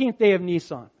 16th day of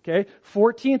Nisan, okay?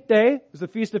 14th day was the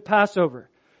Feast of Passover.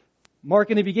 Mark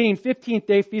in the beginning, 15th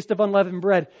day, Feast of Unleavened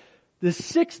Bread. The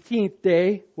 16th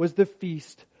day was the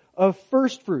Feast of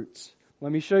First Fruits.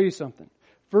 Let me show you something.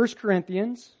 1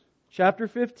 Corinthians chapter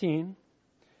 15.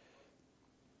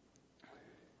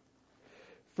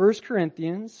 1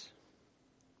 Corinthians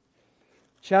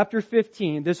chapter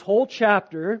 15. This whole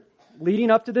chapter, leading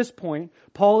up to this point,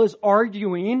 Paul is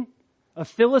arguing a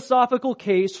philosophical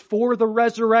case for the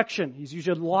resurrection. He's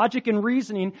using logic and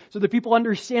reasoning so that people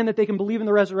understand that they can believe in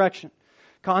the resurrection.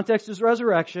 Context is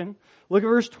resurrection. Look at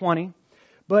verse 20.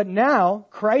 But now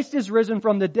Christ is risen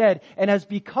from the dead and has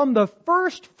become the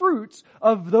first fruits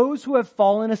of those who have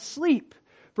fallen asleep.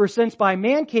 For since by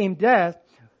man came death,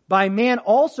 by man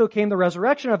also came the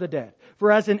resurrection of the dead.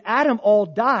 For as in Adam all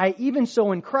die, even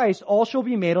so in Christ all shall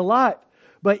be made alive.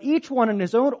 But each one in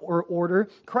his own order,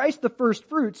 Christ the first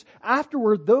fruits,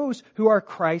 afterward those who are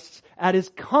Christ's at His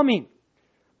coming.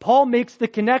 Paul makes the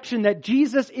connection that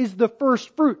Jesus is the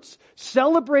first fruits.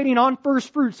 Celebrating on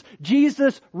first fruits,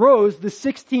 Jesus rose the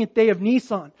 16th day of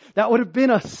Nisan. That would have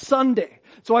been a Sunday.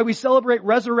 That's why we celebrate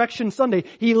Resurrection Sunday.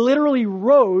 He literally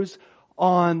rose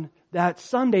on that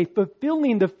Sunday,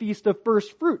 fulfilling the Feast of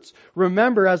First Fruits.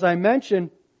 Remember, as I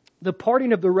mentioned, the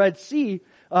parting of the Red Sea,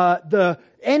 the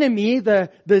enemy, the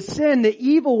sin, the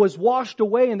evil was washed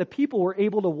away, and the people were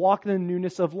able to walk in the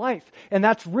newness of life. And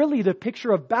that's really the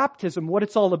picture of baptism, what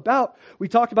it's all about. We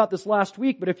talked about this last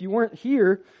week, but if you weren't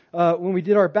here when we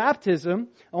did our baptism,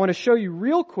 I want to show you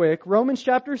real quick Romans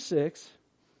chapter 6.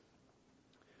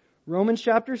 Romans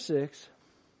chapter 6.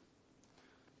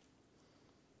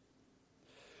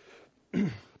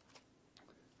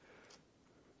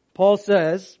 Paul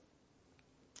says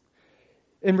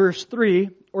in verse 3,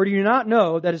 or do you not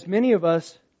know that as many of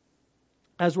us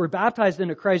as were baptized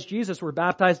into Christ Jesus were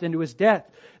baptized into His death?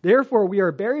 Therefore we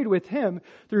are buried with Him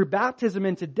through baptism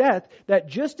into death, that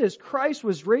just as Christ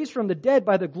was raised from the dead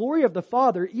by the glory of the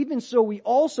Father, even so we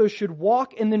also should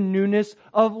walk in the newness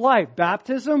of life.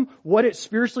 Baptism, what it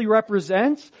spiritually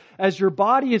represents, as your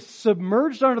body is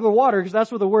submerged under the water, because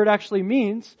that's what the word actually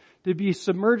means, to be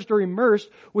submerged or immersed.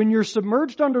 When you're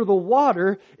submerged under the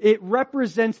water, it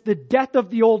represents the death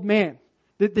of the old man.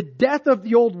 the death of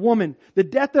the old woman, the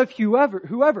death of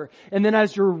whoever. And then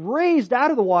as you're raised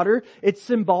out of the water, it's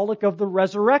symbolic of the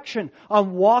resurrection.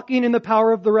 I'm walking in the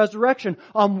power of the resurrection.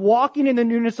 I'm walking in the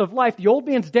newness of life. The old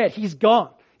man's dead. He's gone.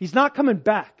 He's not coming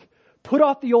back. Put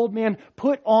off the old man,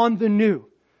 put on the new.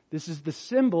 This is the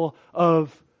symbol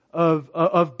of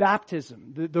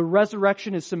baptism. The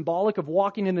resurrection is symbolic of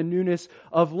walking in the newness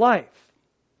of life.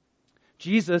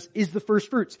 Jesus is the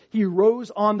first fruits. He rose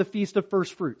on the feast of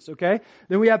first fruits, okay?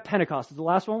 Then we have Pentecost. It's the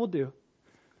last one we'll do.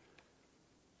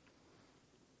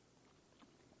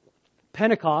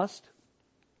 Pentecost,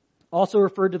 also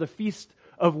referred to the Feast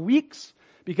of Weeks,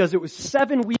 because it was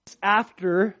 7 weeks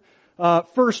after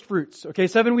first fruits, okay?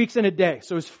 7 weeks in a day.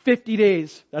 So it's 50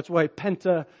 days. That's why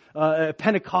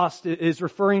Pentecost is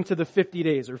referring to the 50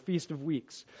 days, or Feast of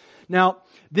Weeks. Now,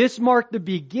 this marked the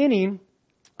beginning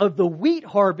of the wheat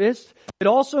harvest. It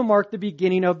also marked the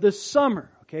beginning of the summer.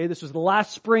 Okay, this was the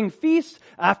last spring feast.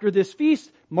 After this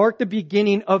feast, marked the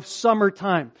beginning of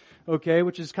summertime. Okay,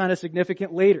 which is kind of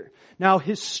significant later. Now,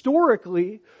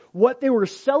 historically, what they were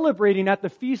celebrating at the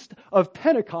Feast of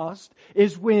Pentecost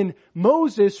is when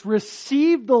Moses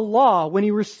received the law, when he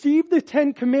received the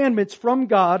 10 Commandments from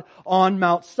God on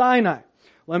Mount Sinai.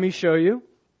 Let me show you.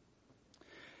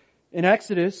 In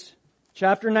Exodus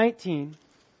chapter 19,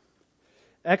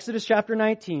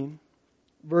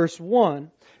 verse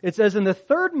 1, it says, "In the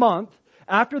 3rd month,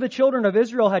 after the children of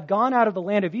Israel had gone out of the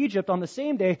land of Egypt, on the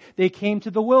same day, they came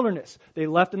to the wilderness." They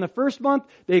left in the 1st month,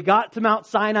 they got to Mount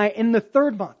Sinai in the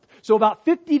 3rd month. So about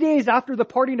 50 days after the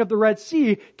parting of the Red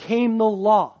Sea came the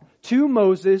law to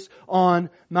Moses on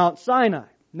Mount Sinai.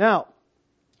 Now,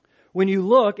 when you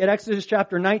look at Exodus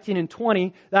chapter 19 and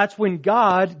 20, that's when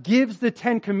God gives the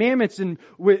 10 Commandments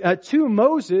to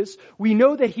Moses. We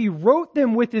know that he wrote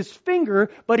them with his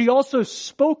finger, but he also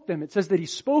spoke them. It says that he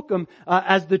spoke them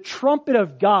as the trumpet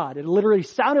of God. It literally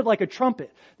sounded like a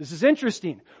trumpet. This is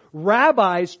interesting.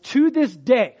 Rabbis to this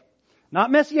day,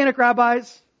 not Messianic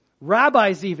rabbis,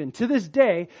 rabbis even, to this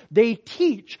day, they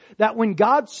teach that when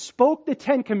God spoke the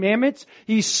 10 Commandments,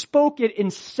 he spoke it in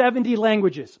 70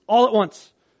 languages, all at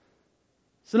once.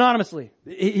 Synonymously.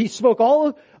 He spoke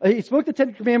the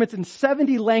 10 Commandments in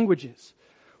 70 languages.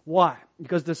 Why?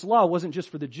 Because this law wasn't just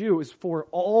for the Jew, it was for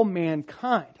all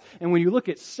mankind. And when you look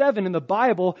at 7 in the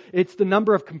Bible, it's the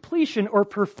number of completion or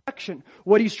perfection.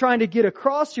 What he's trying to get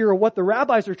across here, or what the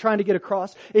rabbis are trying to get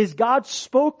across, is God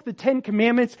spoke the 10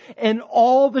 Commandments in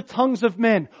all the tongues of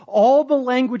men, all the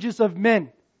languages of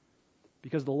men.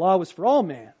 Because the law was for all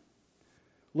man.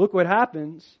 Look what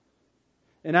happens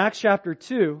in Acts chapter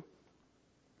 2.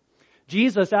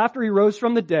 Jesus, after he rose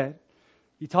from the dead,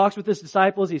 he talks with his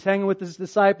disciples. He's hanging with his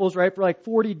disciples, right, for like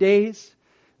 40 days.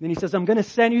 Then he says, "I'm going to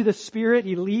send you the Spirit."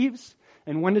 He leaves.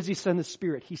 And when does he send the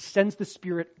Spirit? He sends the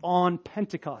Spirit on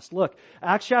Pentecost. Look,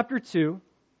 Acts chapter 2,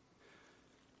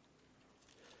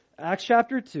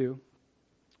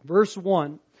 verse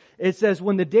 1. It says,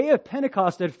 "When the day of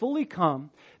Pentecost had fully come,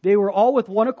 they were all with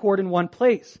one accord in one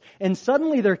place. And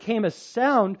suddenly there came a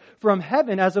sound from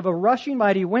heaven as of a rushing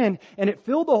mighty wind, and it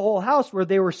filled the whole house where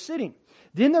they were sitting.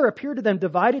 Then there appeared to them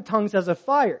divided tongues as of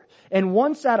fire, and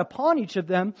one sat upon each of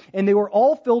them, and they were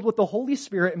all filled with the Holy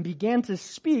Spirit and began to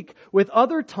speak with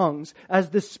other tongues as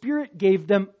the Spirit gave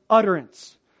them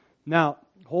utterance." Now,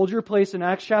 hold your place in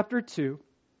Acts chapter 2.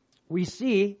 We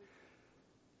see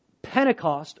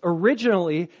Pentecost,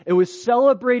 originally, it was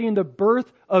celebrating the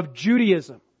birth of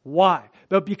Judaism. Why?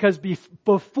 But because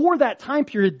before that time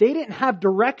period, they didn't have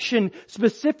direction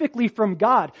specifically from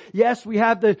God. Yes, we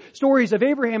have the stories of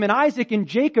Abraham and Isaac and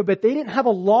Jacob, but they didn't have a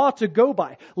law to go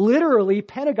by. Literally,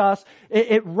 Pentecost,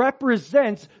 it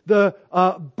represents the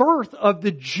birth of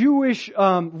the Jewish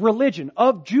religion,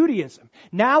 of Judaism.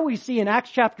 Now we see in Acts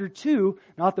chapter 2,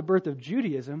 not the birth of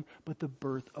Judaism, but the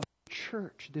birth of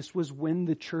church. This was when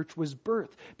the church was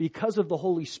birthed. Because of the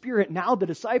Holy Spirit, now the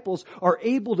disciples are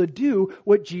able to do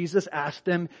what Jesus asked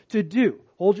them to do.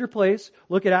 Hold your place.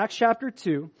 Look at Acts chapter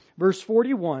 2, verse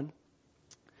 41.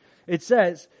 It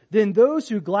says, "Then those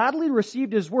who gladly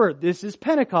received his word," this is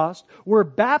Pentecost, "were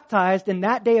baptized, and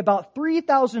that day about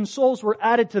 3,000 souls were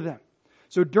added to them."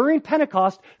 So during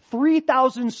Pentecost,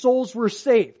 3,000 souls were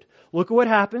saved. Look at what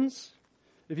happens.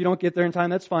 If you don't get there in time,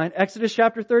 that's fine. Exodus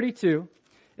chapter 32.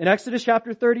 In Exodus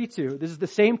chapter 32, this is the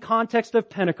same context of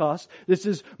Pentecost. This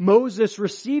is Moses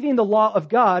receiving the law of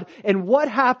God. And what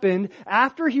happened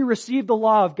after he received the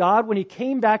law of God? When he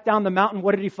came back down the mountain,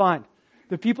 what did he find?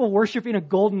 The people worshiping a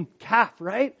golden calf,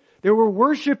 right? They were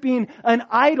worshiping an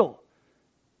idol.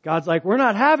 God's like, we're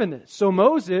not having this. So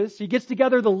Moses, he gets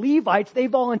together the Levites. They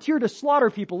volunteer to slaughter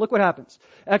people. Look what happens.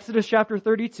 Exodus chapter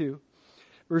 32,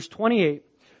 verse 28.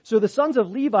 So the sons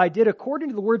of Levi did according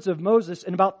to the words of Moses,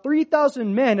 and about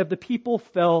 3,000 men of the people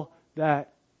fell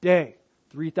that day.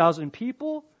 3,000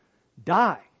 people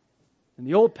die in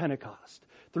the old Pentecost.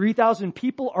 3,000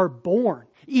 people are born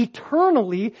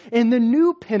eternally in the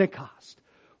new Pentecost.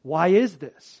 Why is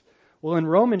this? Well, in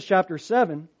Romans chapter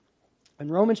 7,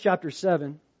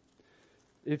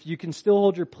 if you can still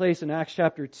hold your place in Acts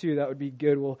chapter 2, that would be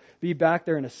good. We'll be back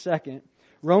there in a second.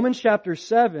 Romans chapter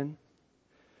 7,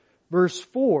 verse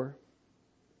 4,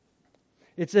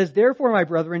 it says, "Therefore, my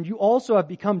brethren, you also have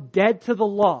become dead to the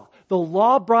law." The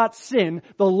law brought sin.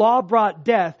 The law brought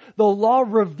death. The law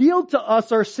revealed to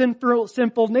us our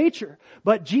sinful nature.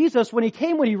 But Jesus, when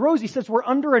He rose, He says we're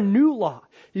under a new law.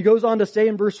 He goes on to say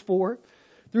in verse 4,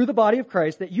 "Through the body of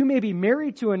Christ, that you may be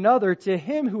married to another, to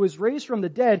Him who was raised from the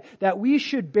dead, that we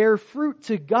should bear fruit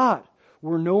to God."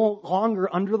 We're no longer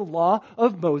under the law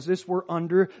of Moses. We're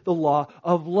under the law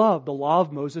of love. The law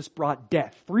of Moses brought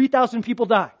death. 3,000 people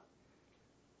die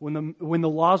when the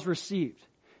law's received.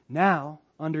 Now,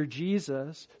 under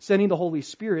Jesus, sending the Holy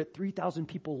Spirit, 3,000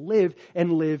 people live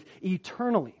and live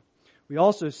eternally. We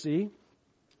also see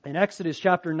in Exodus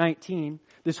chapter 19,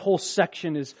 this whole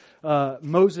section is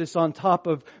Moses on top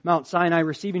of Mount Sinai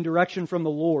receiving direction from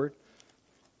the Lord.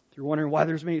 If you're wondering why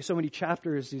there's so many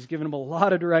chapters, He's given them a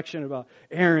lot of direction about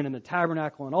Aaron and the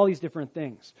tabernacle and all these different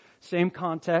things. Same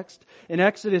context. In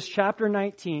Exodus chapter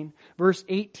 19, verse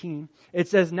 18, it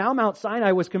says, "Now Mount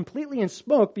Sinai was completely in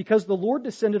smoke because the Lord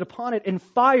descended upon it in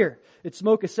fire. Its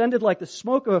smoke ascended like the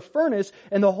smoke of a furnace,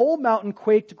 and the whole mountain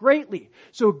quaked greatly."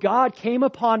 So God came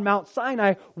upon Mount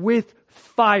Sinai with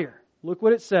fire. Look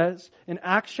what it says in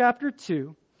Acts chapter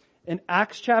 2. In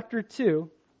Acts chapter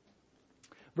 2,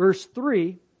 verse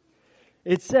 3,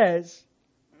 it says,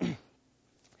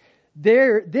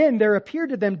 Then there appeared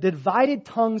to them divided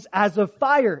tongues as of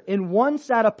fire, and one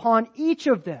sat upon each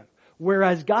of them.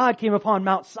 Whereas God came upon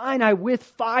Mount Sinai with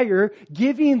fire,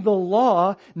 giving the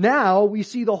law, now we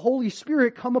see the Holy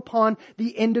Spirit come upon the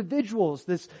individuals.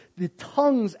 The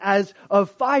tongues as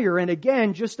of fire. And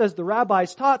again, just as the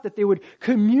rabbis taught that they would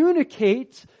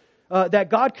communicate, that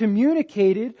God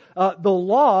communicated the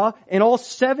law in all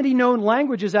 70 known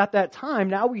languages at that time.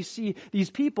 Now we see these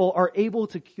people are able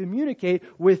to communicate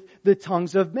with the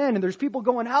tongues of men. And there's people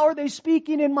going, "How are they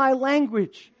speaking in my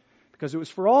language?" Because it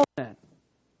was for all men.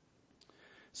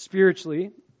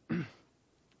 Spiritually,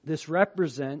 this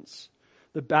represents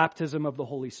the baptism of the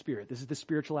Holy Spirit. This is the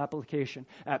spiritual application.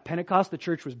 At Pentecost, the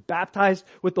church was baptized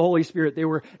with the Holy Spirit. They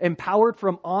were empowered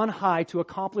from on high to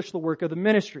accomplish the work of the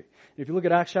ministry. And if you look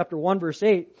at Acts chapter 1, verse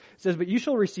 8, it says, "But you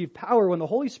shall receive power when the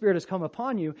Holy Spirit has come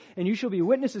upon you, and you shall be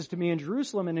witnesses to me in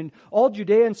Jerusalem and in all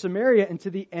Judea and Samaria and to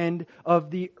the end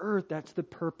of the earth." That's the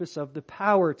purpose of the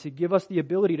power, to give us the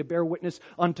ability to bear witness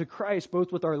unto Christ,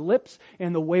 both with our lips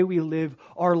and the way we live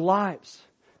our lives.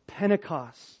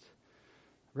 Pentecost,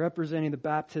 representing the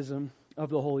baptism of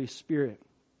the Holy Spirit.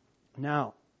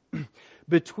 Now,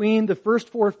 between the first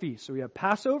four feasts, so we have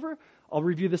Passover, I'll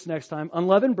review this next time,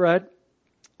 unleavened bread,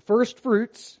 first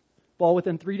fruits, fall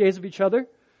within 3 days of each other,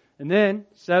 and then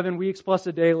 7 weeks plus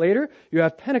a day later, you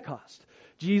have Pentecost.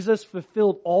 Jesus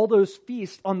fulfilled all those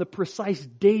feasts on the precise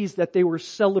days that they were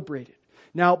celebrated.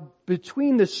 Now,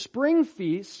 between the spring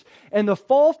feast and the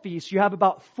fall feast, you have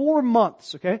about 4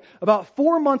 months, okay? About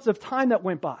 4 months of time that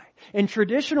went by. And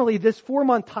traditionally, this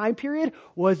 4-month time period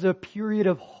was a period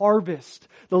of harvest.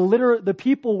 The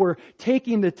people were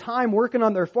taking the time, working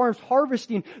on their farms,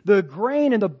 harvesting the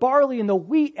grain and the barley and the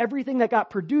wheat, everything that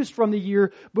got produced from the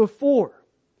year before.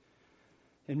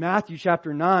 In Matthew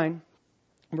chapter 9,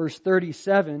 verse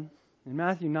 37, in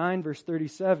Matthew 9, verse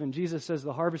 37, Jesus says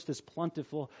the harvest is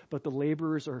plentiful, but the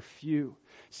laborers are few.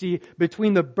 See,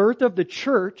 between the birth of the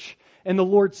church and the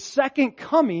Lord's second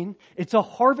coming, it's a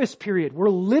harvest period. We're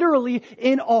literally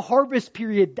in a harvest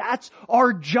period. That's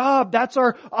our job. That's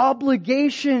our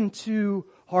obligation, to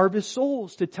harvest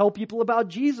souls, to tell people about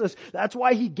Jesus. That's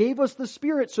why He gave us the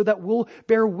Spirit, so that we'll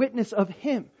bear witness of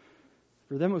Him.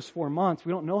 For them it was 4 months.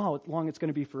 We don't know how long it's going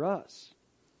to be for us.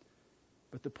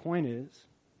 But the point is,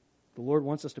 the Lord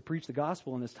wants us to preach the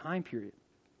gospel in this time period.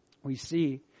 We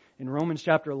see in Romans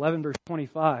chapter 11, verse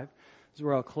 25, this is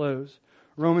where I'll close.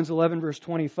 Romans 11, verse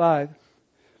 25,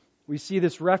 we see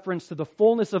this reference to the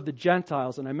fullness of the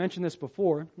Gentiles. And I mentioned this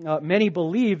before. Many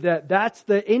believe that that's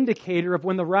the indicator of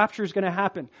when the rapture is going to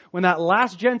happen. When that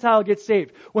last Gentile gets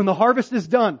saved. When the harvest is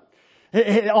done.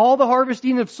 All the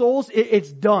harvesting of souls, it's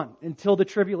done until the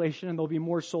tribulation. And there'll be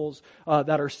more souls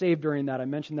that are saved during that. I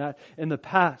mentioned that in the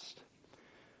past.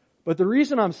 But the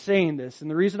reason I'm saying this,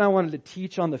 and the reason I wanted to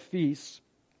teach on the feasts,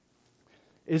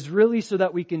 is really so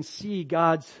that we can see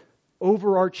God's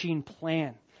overarching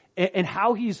plan and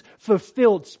how he's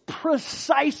fulfilled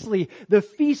precisely the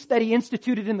feast that he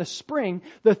instituted in the spring,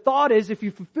 the thought is if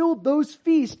you fulfilled those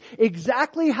feasts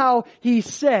exactly how he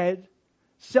said,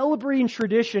 celebrating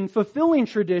tradition, fulfilling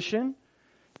tradition,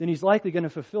 then he's likely going to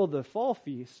fulfill the fall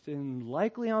feast and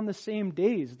likely on the same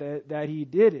days that he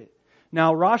did it.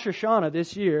 Now, Rosh Hashanah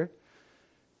this year,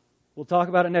 we'll talk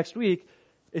about it next week,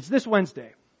 it's this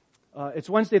Wednesday. It's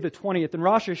Wednesday the 20th. And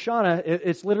Rosh Hashanah,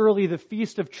 it's literally the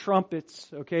Feast of Trumpets.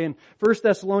 Okay, in 1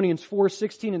 Thessalonians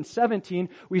 4:16 and 17,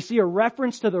 we see a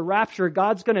reference to the rapture.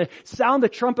 God's going to sound the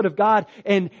trumpet of God,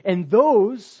 and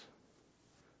those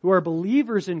who are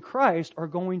believers in Christ are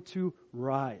going to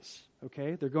rise.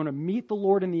 Okay, they're going to meet the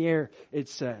Lord in the air, it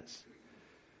says.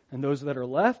 And those that are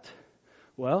left,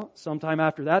 well, sometime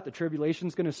after that, the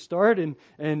tribulation's going to start, and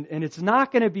it's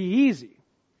not going to be easy.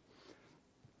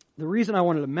 The reason I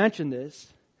wanted to mention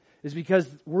this is because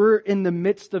we're in the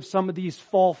midst of some of these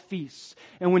fall feasts.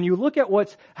 And when you look at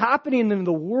what's happening in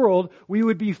the world, we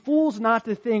would be fools not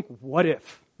to think, what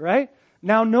if, right?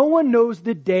 Now, no one knows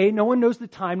the day, no one knows the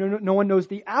time, no one knows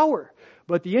the hour.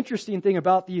 But the interesting thing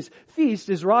about these feasts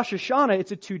is Rosh Hashanah,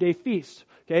 it's a 2-day feast.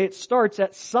 Okay, it starts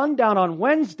at sundown on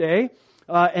Wednesday,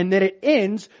 and then it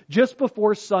ends just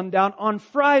before sundown on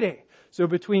Friday. So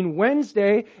between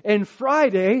Wednesday and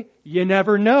Friday, you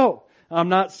never know. I'm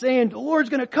not saying the Lord's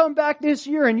going to come back this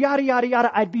year and yada, yada,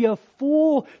 yada. I'd be a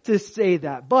fool to say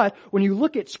that. But when you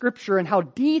look at Scripture and how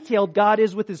detailed God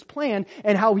is with His plan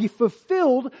and how He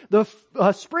fulfilled the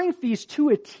spring feast to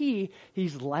a T,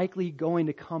 He's likely going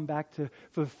to come back to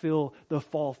fulfill the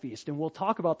fall feast. And we'll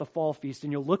talk about the fall feast,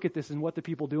 and you'll look at this and what the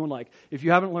people doing like. If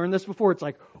you haven't learned this before, it's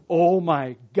like, oh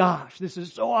my gosh, this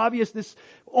is so obvious. This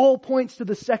all points to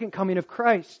the second coming of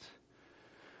Christ.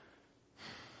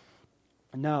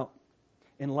 Now,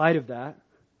 in light of that,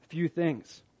 a few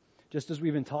things, just as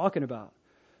we've been talking about.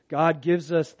 God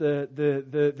gives us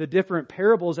the different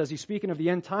parables as He's speaking of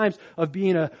the end times of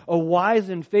being a wise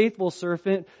and faithful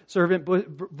servant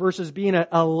versus being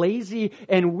a lazy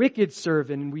and wicked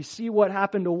servant. And we see what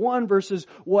happened to one versus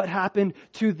what happened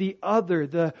to the other.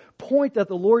 The point that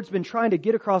the Lord's been trying to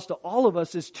get across to all of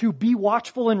us is to be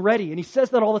watchful and ready. And He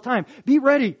says that all the time. Be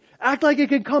ready. Act like it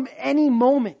can come any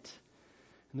moment.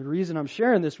 And the reason I'm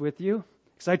sharing this with you,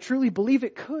 because I truly believe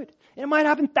it could. And it might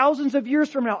happen thousands of years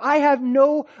from now. I have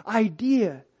no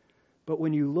idea. But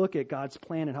when you look at God's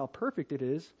plan and how perfect it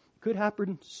is, it could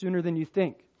happen sooner than you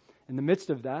think. In the midst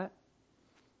of that,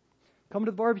 come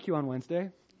to the barbecue on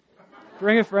Wednesday.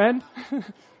 Bring a friend.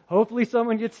 Hopefully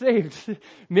someone gets saved.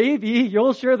 Maybe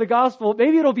you'll share the gospel.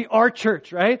 Maybe it'll be our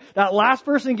church, right? That last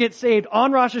person gets saved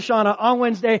on Rosh Hashanah on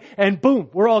Wednesday, and boom,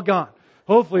 we're all gone.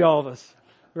 Hopefully all of us,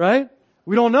 right?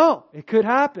 We don't know. It could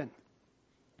happen.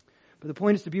 But the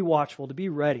point is to be watchful, to be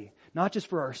ready, not just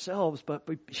for ourselves, but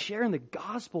sharing the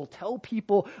gospel. Tell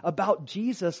people about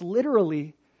Jesus,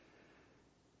 literally.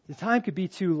 The time could be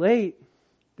too late.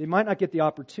 They might not get the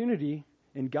opportunity,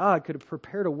 and God could have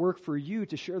prepared a work for you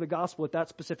to share the gospel with that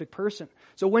specific person.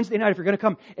 So Wednesday night, if you're going to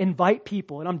come, invite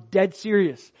people, and I'm dead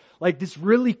serious. Like, this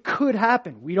really could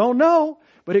happen. We don't know,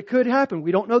 but it could happen.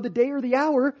 We don't know the day or the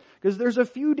hour, because there's a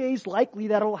few days likely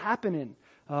that it'll happen in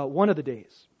one of the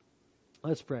days.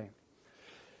 Let's pray.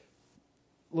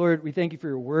 Lord, we thank You for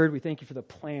Your word. We thank You for the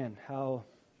plan, how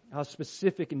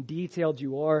specific and detailed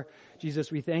You are. Jesus,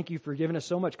 we thank You for giving us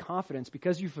so much confidence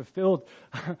because You fulfilled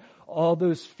all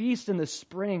those feasts in the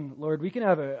spring. Lord, we can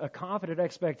have a confident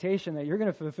expectation that You're going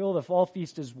to fulfill the fall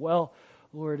feast as well,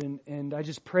 Lord. And I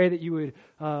just pray that You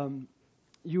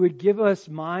would give us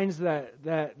minds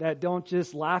that don't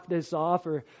just laugh this off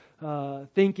or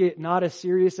think it not as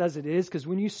serious as it is, because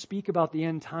when You speak about the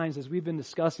end times, as we've been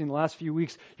discussing the last few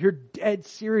weeks, You're dead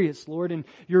serious, Lord, and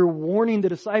You're warning the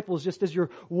disciples just as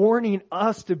You're warning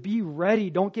us to be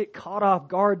ready. Don't get caught off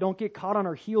guard. Don't get caught on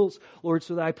our heels, Lord,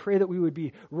 so that I pray that we would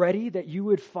be ready, that You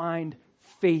would find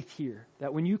faith here,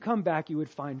 that when You come back, You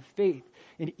would find faith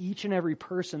in each and every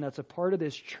person that's a part of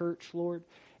this church, Lord.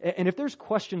 And if there's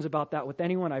questions about that with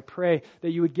anyone, I pray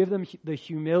that You would give them the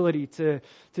humility to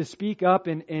speak up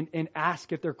and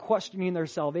ask if they're questioning their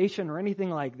salvation or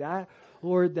anything like that.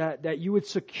 Lord, that You would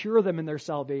secure them in their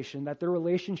salvation, that their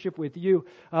relationship with You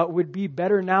would be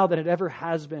better now than it ever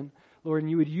has been, Lord,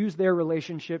 and You would use their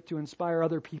relationship to inspire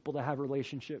other people to have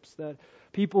relationships, that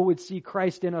people would see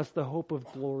Christ in us, the hope of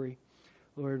glory.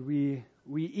 Lord, we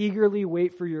eagerly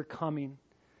wait for Your coming,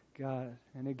 God.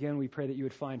 And again, we pray that You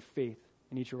would find faith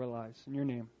in each of our lives. In Your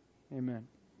name, amen.